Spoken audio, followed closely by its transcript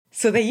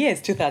So the year is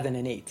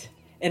 2008,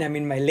 and I'm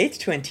in my late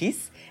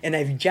 20s, and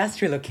I've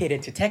just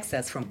relocated to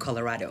Texas from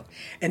Colorado.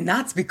 And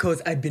that's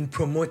because I've been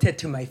promoted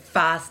to my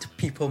fast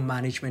people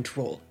management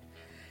role.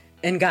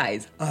 And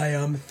guys, I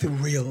am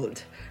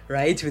thrilled,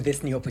 right, with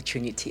this new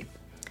opportunity.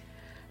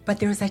 But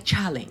there's a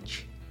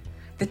challenge.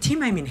 The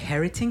team I'm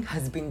inheriting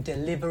has been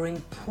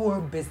delivering poor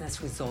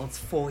business results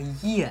for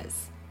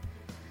years.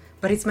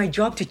 But it's my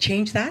job to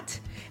change that,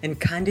 and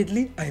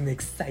candidly, I'm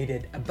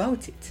excited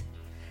about it.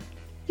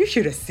 You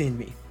should have seen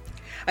me.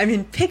 I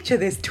mean, picture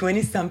this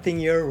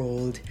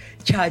 20-something-year-old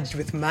charged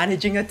with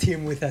managing a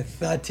team with a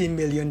 $13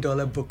 million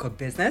book of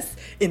business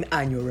in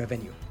annual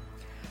revenue.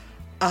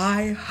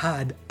 I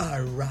had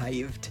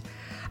arrived.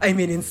 I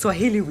mean, in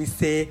Swahili we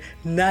say,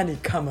 Nani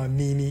kama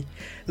mimi,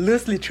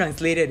 loosely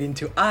translated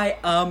into I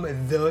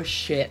am the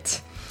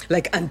shit,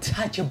 like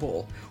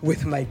untouchable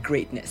with my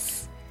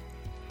greatness.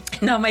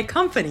 Now, my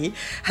company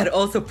had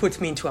also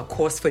put me into a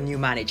course for new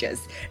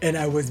managers, and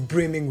I was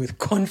brimming with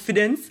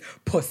confidence,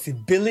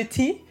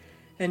 possibility,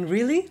 and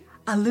really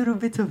a little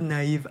bit of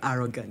naive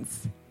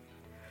arrogance.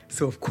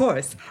 So, of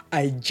course,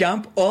 I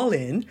jump all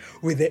in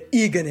with the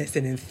eagerness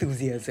and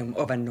enthusiasm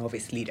of a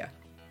novice leader.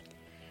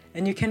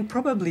 And you can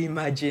probably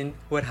imagine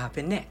what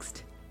happened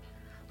next.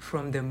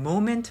 From the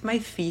moment my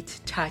feet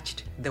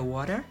touched the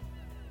water,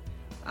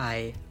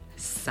 I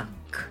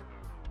sunk.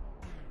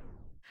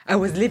 I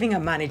was living a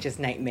manager's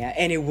nightmare,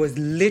 and it was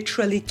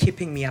literally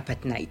keeping me up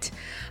at night.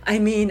 I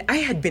mean, I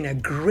had been a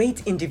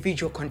great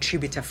individual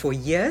contributor for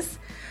years,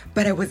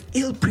 but I was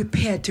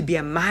ill-prepared to be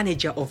a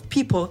manager of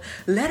people,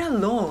 let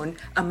alone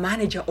a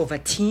manager of a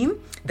team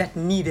that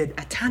needed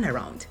a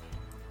turnaround.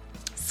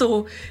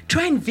 So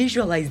try and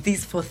visualize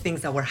these 4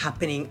 things that were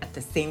happening at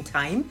the same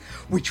time,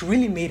 which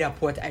really made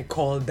up what I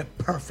call the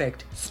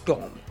perfect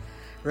storm,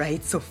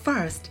 right? So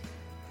first,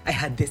 I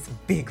had this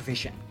big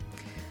vision,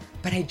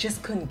 but I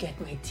just couldn't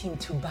get my team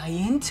to buy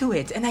into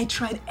it, and I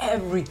tried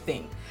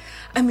everything.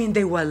 I mean,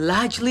 they were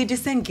largely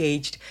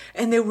disengaged,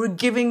 and they were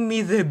giving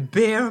me the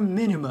bare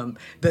minimum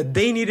that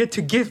they needed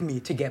to give me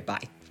to get by.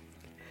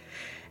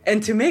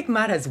 And to make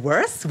matters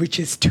worse,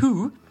 which is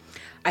 2,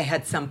 I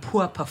had some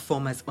poor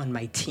performers on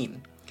my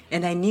team,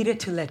 and I needed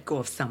to let go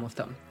of some of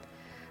them.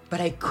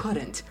 But I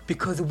couldn't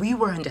because we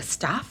were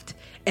understaffed,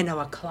 and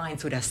our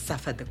clients would have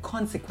suffered the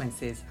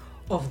consequences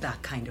of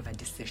that kind of a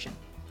decision.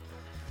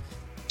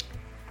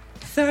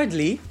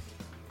 Thirdly,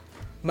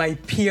 my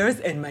peers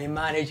and my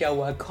manager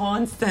were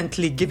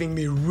constantly giving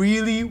me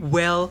really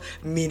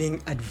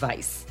well-meaning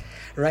advice,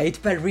 right?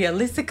 But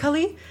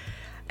realistically,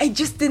 I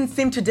just didn't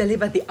seem to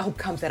deliver the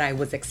outcomes that I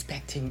was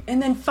expecting. And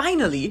then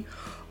finally,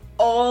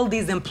 all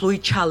these employee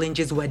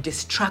challenges were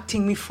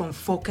distracting me from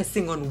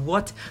focusing on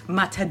what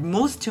mattered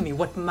most to me.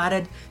 What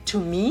mattered to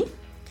me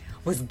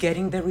was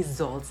getting the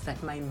results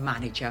that my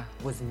manager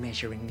was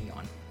measuring me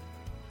on.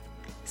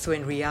 So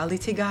in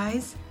reality,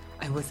 guys,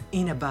 I was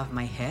in above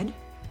my head,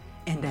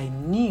 and I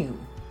knew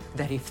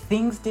that if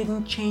things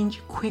didn't change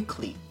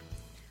quickly,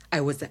 I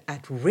was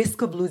at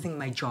risk of losing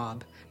my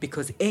job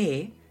because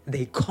A,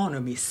 the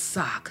economy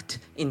sucked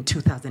in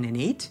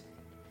 2008,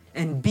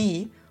 and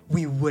B,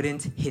 we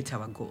wouldn't hit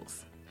our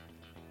goals.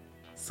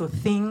 So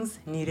things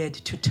needed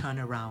to turn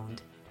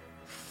around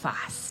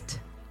fast.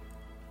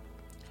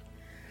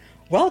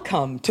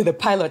 Welcome to the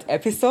pilot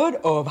episode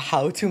of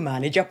How to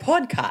Manage a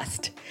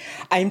Podcast.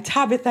 I'm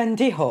Tabitha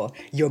Ndeho,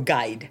 your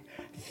guide.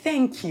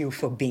 Thank you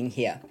for being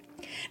here.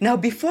 Now,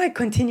 before I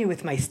continue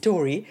with my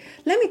story,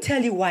 let me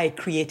tell you why I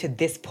created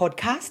this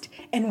podcast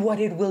and what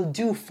it will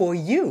do for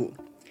you.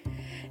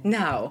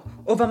 Now,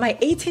 over my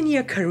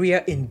 18-year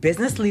career in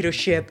business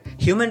leadership,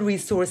 human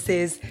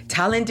resources,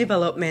 talent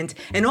development,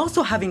 and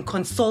also having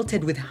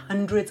consulted with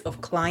hundreds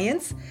of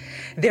clients,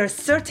 there are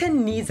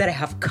certain needs that I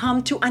have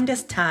come to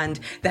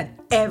understand that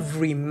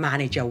every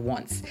manager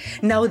wants.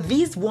 Now,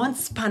 these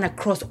wants span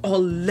across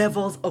all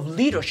levels of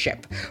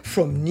leadership,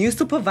 from new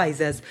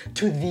supervisors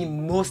to the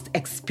most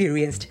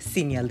experienced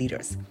senior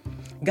leaders.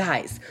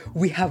 Guys,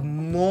 we have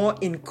more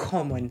in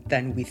common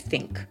than we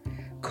think.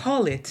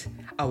 Call it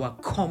our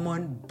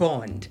common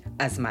bond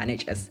as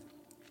managers.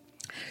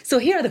 So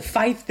here are the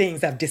 5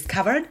 things I've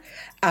discovered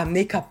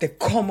make up the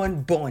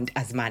common bond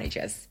as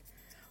managers.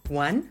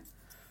 1,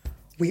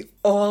 we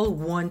all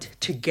want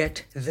to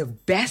get the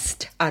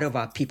best out of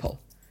our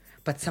people,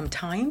 but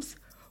sometimes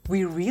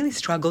we really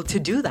struggle to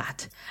do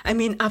that. I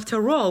mean,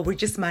 after all, we're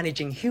just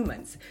managing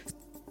humans.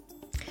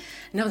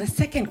 Now, the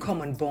second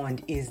common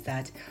bond is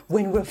that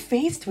when we're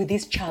faced with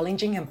these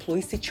challenging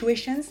employee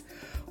situations,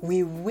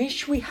 we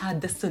wish we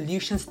had the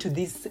solutions to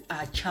these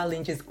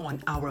challenges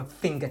on our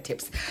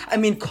fingertips. I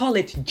mean, call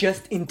it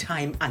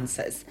just-in-time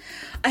answers.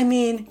 I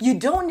mean, you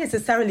don't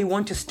necessarily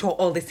want to store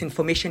all this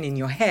information in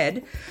your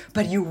head,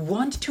 but you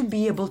want to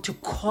be able to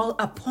call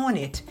upon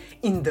it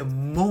in the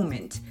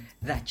moment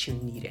that you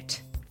need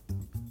it.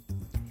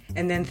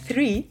 And then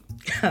 3,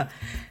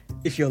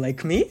 if you're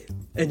like me,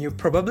 and you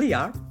probably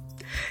are,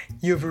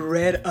 you've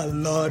read a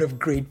lot of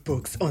great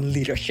books on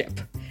leadership,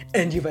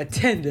 and you've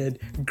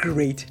attended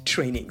great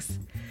trainings.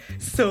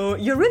 So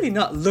you're really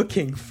not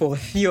looking for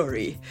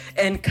theory.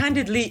 And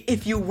candidly,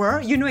 if you were,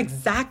 you know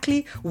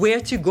exactly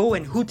where to go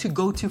and who to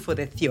go to for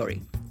the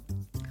theory.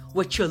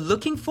 What you're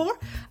looking for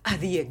are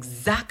the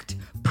exact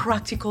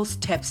practical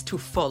steps to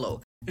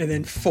follow. And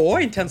then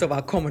 4, in terms of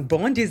our common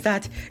bond, is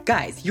that,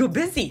 guys, you're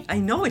busy. I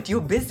know it,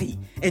 you're busy.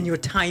 And your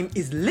time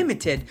is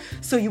limited.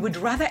 So you would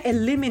rather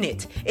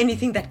eliminate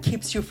anything that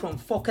keeps you from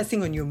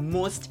focusing on your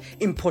most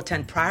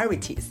important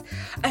priorities.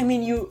 I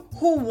mean,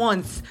 who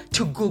wants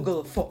to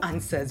Google for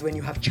answers when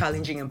you have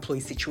challenging employee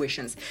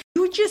situations?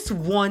 You just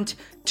want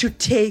to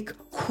take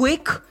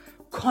quick,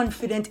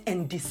 confident,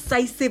 and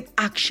decisive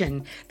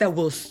action that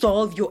will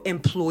solve your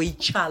employee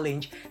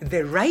challenge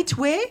the right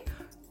way,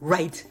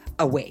 right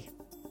away.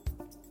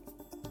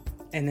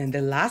 And then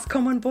the last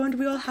common bond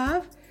we all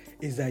have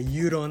is that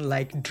you don't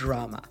like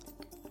drama.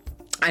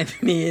 I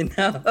mean,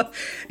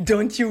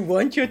 don't you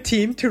want your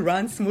team to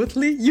run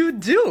smoothly? You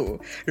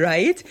do,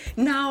 right?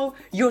 Now,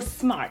 you're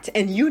smart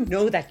and you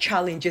know that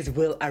challenges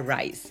will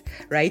arise,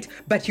 right?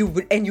 But you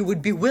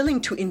would be willing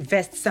to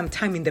invest some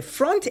time in the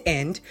front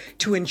end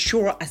to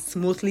ensure a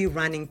smoothly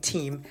running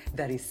team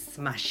that is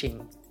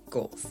smashing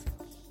goals.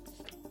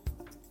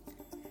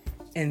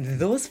 And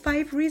those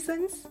 5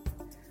 reasons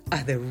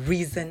are the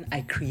reason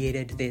I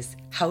created this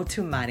How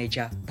to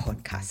Manager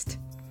podcast.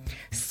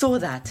 So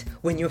that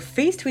when you're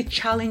faced with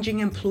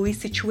challenging employee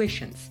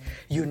situations,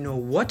 you know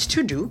what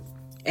to do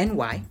and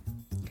why,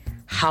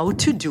 how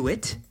to do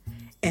it,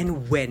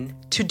 and when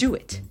to do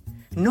it.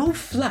 No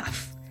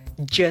fluff,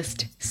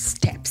 just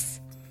steps.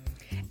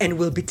 And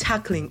we'll be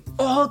tackling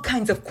all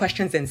kinds of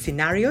questions and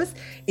scenarios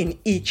in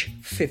each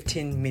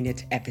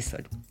 15-minute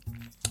episode.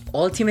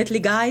 Ultimately,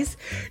 guys,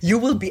 you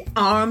will be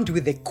armed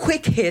with the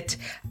quick hit,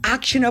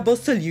 actionable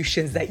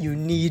solutions that you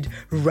need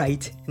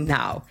right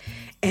now.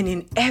 And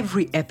in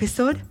every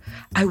episode,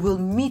 I will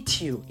meet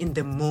you in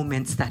the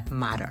moments that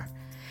matter.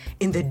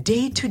 In the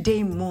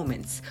day-to-day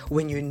moments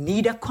when you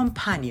need a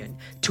companion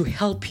to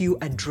help you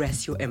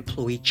address your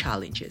employee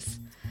challenges.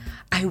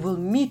 I will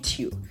meet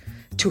you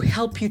to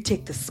help you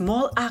take the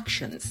small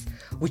actions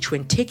which,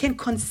 when taken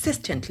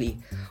consistently,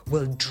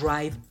 will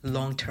drive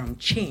long-term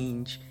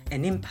change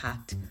and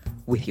impact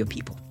with your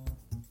people.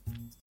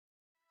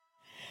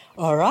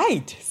 All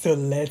right, so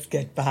let's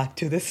get back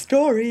to the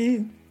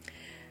story.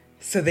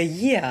 So the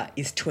year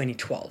is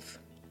 2012,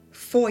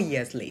 4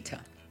 years later.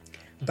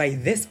 By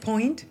this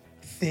point,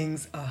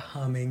 things are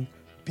humming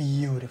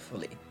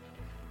beautifully.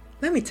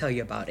 Let me tell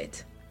you about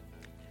it.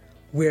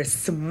 We're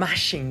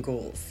smashing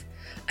goals.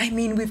 I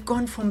mean, we've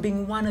gone from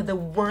being one of the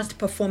worst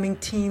performing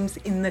teams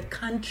in the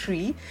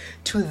country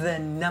to the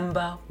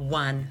number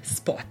 1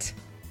 spot.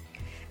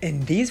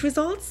 And these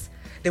results,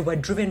 they were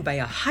driven by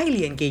a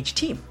highly engaged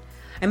team.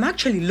 I'm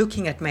actually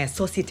looking at my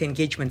associate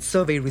engagement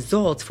survey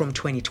results from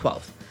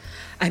 2012.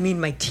 I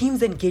mean, my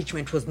team's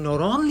engagement was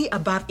not only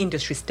above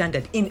industry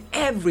standard in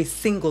every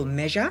single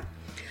measure,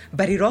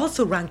 but it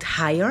also ranked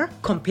higher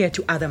compared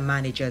to other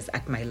managers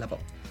at my level.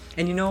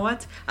 And you know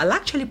what? I'll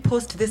actually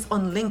post this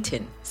on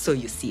LinkedIn so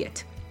you see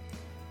it.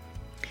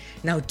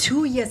 Now,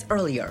 2 years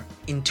earlier,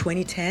 in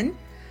 2010,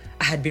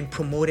 I had been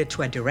promoted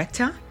to a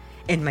director,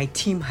 and my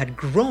team had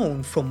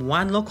grown from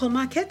 1 local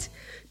market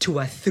to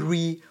a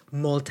 3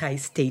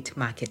 multi-state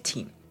market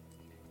team.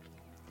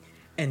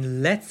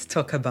 And let's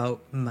talk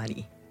about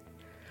money.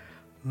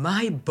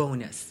 My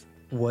bonus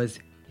was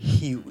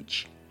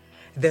huge,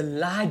 the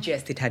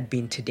largest it had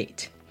been to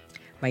date.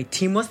 My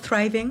team was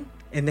thriving,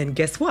 and then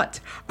guess what?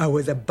 I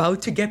was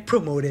about to get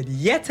promoted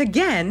yet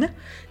again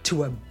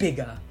to a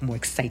bigger, more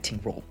exciting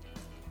role.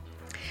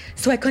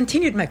 So I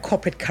continued my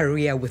corporate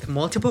career with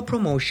multiple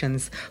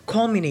promotions,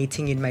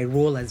 culminating in my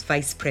role as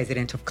Vice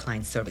President of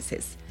Client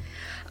Services.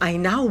 I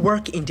now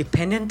work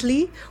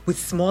independently with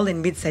small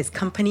and mid-sized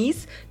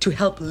companies to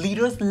help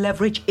leaders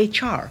leverage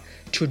HR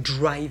to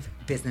drive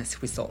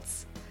business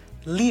results.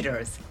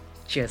 Leaders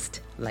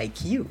just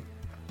like you.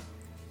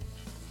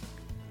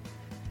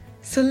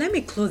 So let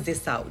me close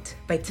this out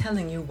by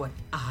telling you what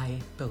I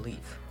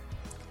believe.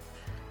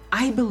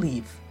 I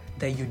believe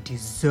that you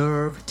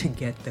deserve to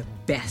get the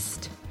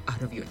best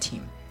out of your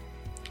team.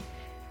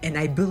 And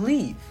I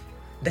believe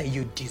that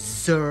you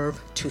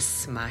deserve to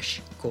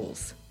smash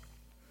goals.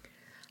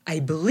 I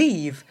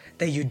believe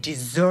that you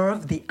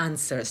deserve the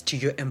answers to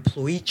your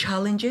employee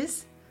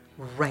challenges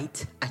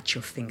right at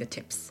your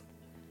fingertips.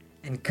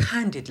 And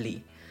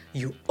candidly,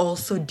 you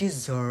also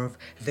deserve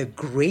the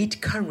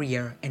great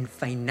career and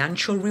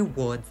financial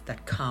rewards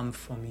that come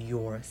from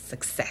your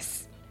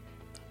success.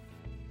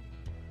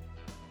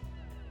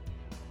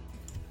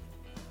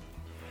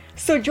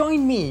 So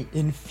join me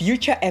in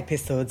future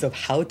episodes of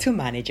How to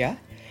Manager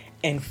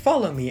and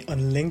follow me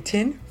on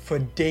LinkedIn for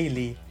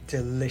daily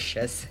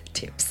delicious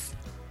tips.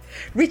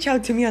 Reach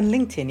out to me on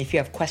LinkedIn if you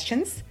have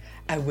questions.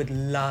 I would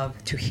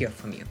love to hear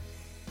from you.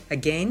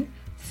 Again,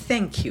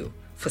 thank you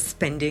for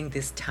spending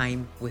this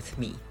time with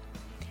me.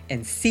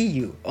 And see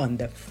you on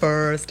the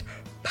first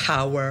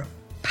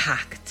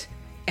power-packed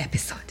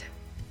episode.